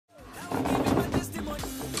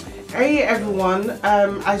Hey everyone,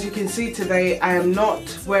 as you can see today I am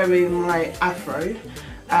not wearing my afro.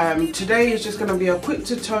 Today is just going to be a quick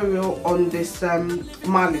tutorial on this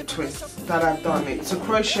Marley twist that I've done. It's a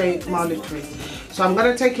crochet Marley twist. So I'm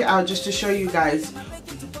going to take it out just to show you guys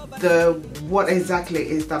what exactly it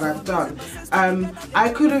is that I've done. I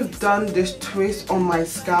could have done this twist on my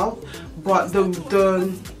scalp, but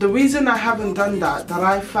the reason I haven't done that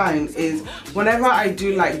I find is whenever I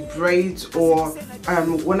do like braids or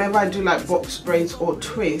whenever I do like box braids or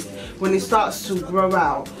twist, when it starts to grow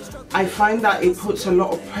out, I find that it puts a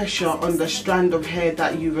lot of pressure on the strand of hair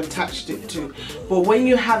that you've attached it to. But when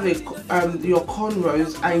you have it, your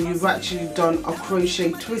cornrows, and you've actually done a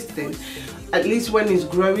crochet twisting, at least when it's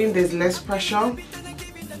growing there's less pressure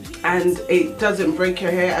and it doesn't break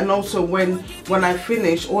your hair. And also when I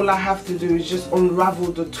finish, all I have to do is just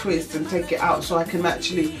unravel the twist and take it out, so I can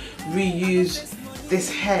actually reuse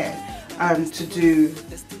this hair to do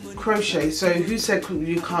crochet. So who said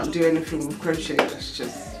you can't do anything with crochet? That's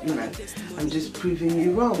just, you know, I'm just proving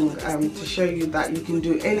you wrong, to show you that you can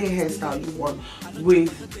do any hairstyle you want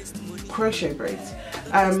with crochet braids.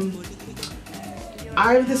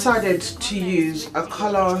 I've decided to use a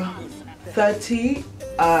color 30,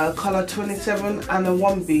 color 27 and a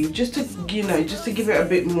 1B, just to, you know, just to give it a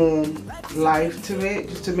bit more life to it,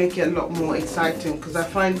 just to make it a lot more exciting, because I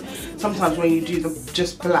find sometimes when you do the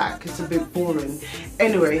just black it's a bit boring.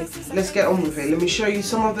 Anyway, let's get on with it. Let me show you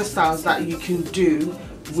some of the styles that you can do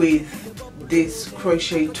with this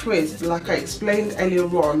crochet twist. Like I explained earlier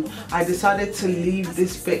on, I decided to leave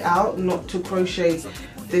this bit out, not to crochet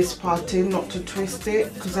this part in, not to twist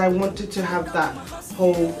it, because I wanted to have that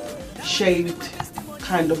whole shaved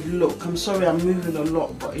kind of look. I'm sorry I'm moving a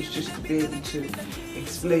lot, but it's just to be able to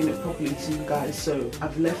explain it properly to you guys. So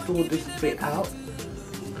I've left all this bit out,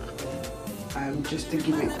 just to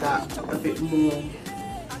give it that a bit more,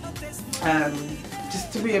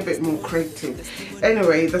 just to be a bit more creative.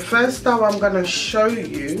 Anyway, the first style I'm going to show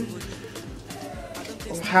you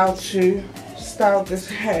of how to style this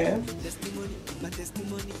hair,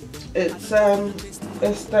 it's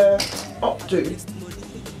the updo.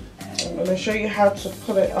 I'm going to show you how to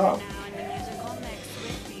pull it up.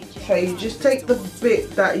 So you just take the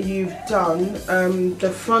bit that you've done, the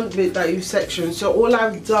front bit that you've sectioned. So all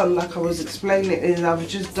I've done, like I was explaining, is I've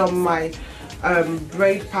just done my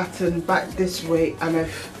braid pattern back this way, and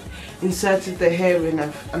I've inserted the hair in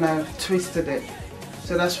and I've twisted it.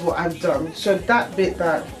 So that's what I've done. So that bit,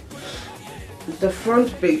 the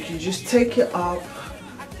front bit, you just take it up,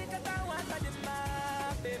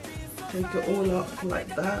 take it all up like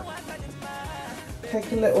that.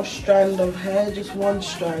 Take a little strand of hair, just one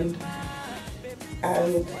strand,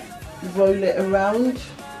 and roll it around.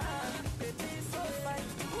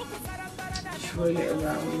 Just roll it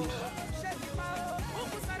around,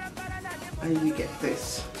 and you get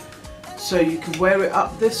this. So you can wear it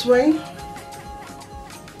up this way.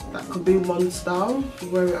 That could be one style. You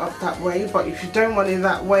wear it up that way, but if you don't want it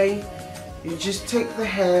that way, you just take the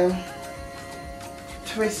hair,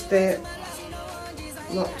 twist it,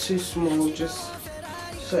 not too small, just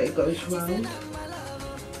so it goes round.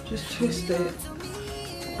 Just twist it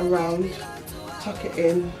around, tuck it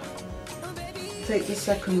in, take the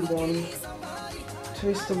second one,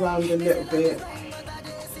 twist around a little bit,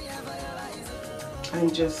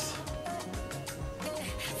 and just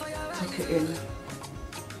tuck it in,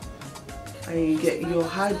 and you get your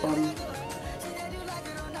high bun.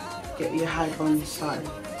 Get your high bun style.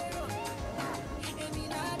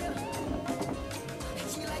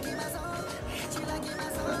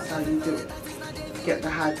 That's how you do it. Get the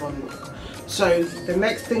high bun look. So the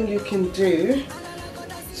next thing you can do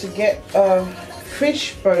to get a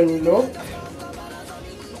fishbone look,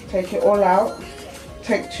 take it all out.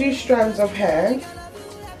 Take 2 strands of hair,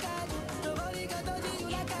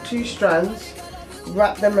 2 strands,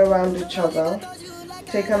 wrap them around each other.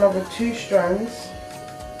 Take another 2 strands,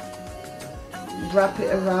 wrap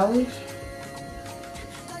it around.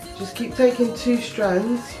 Just keep taking 2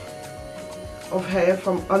 strands of hair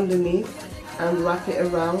from underneath and wrap it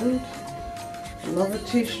around. Another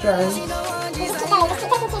 2 strands. Just keep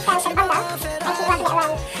taking 2 strands from under and keep wrapping it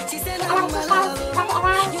around. Another 2 strands, wrap it around.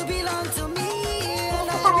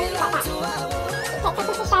 Keep going like that.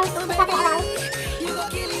 Take 2 strands, wrap it around.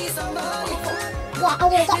 Yeah, and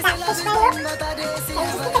you get that fishbone look. So you just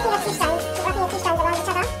keep taking the 2 strands, keep wrapping the 2 strands around each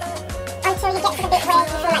other until you get to the bit where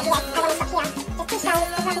you feel like, yes, I want to stop here. Just 2 strands,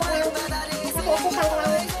 just wrapping it around. Wrapping the 2 strands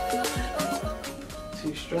around.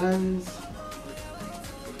 2 strands.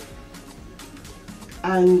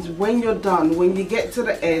 And when you're done, when you get to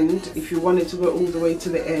the end, if you want it to go all the way to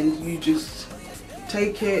the end, you just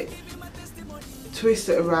take it, twist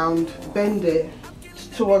it around, bend it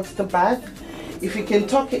towards the back. If you can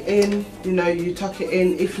tuck it in, you know, you tuck it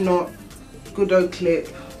in. If not, good old clip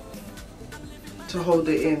to hold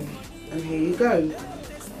it in. And here you go.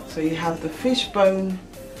 So you have the fishbone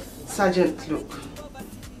sergeant look.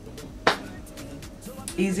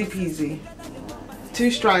 Easy peasy.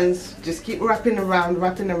 2 strands, just keep wrapping around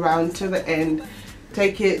to the end.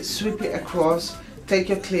 Take it, sweep it across, take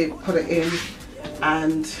your clip, put it in,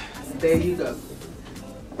 and there you go.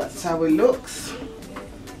 That's how it looks.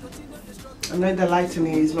 I know the lighting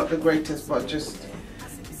here is not the greatest, but just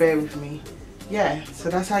bear with me. Yeah, so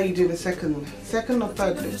that's how you do the second or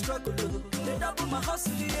third look.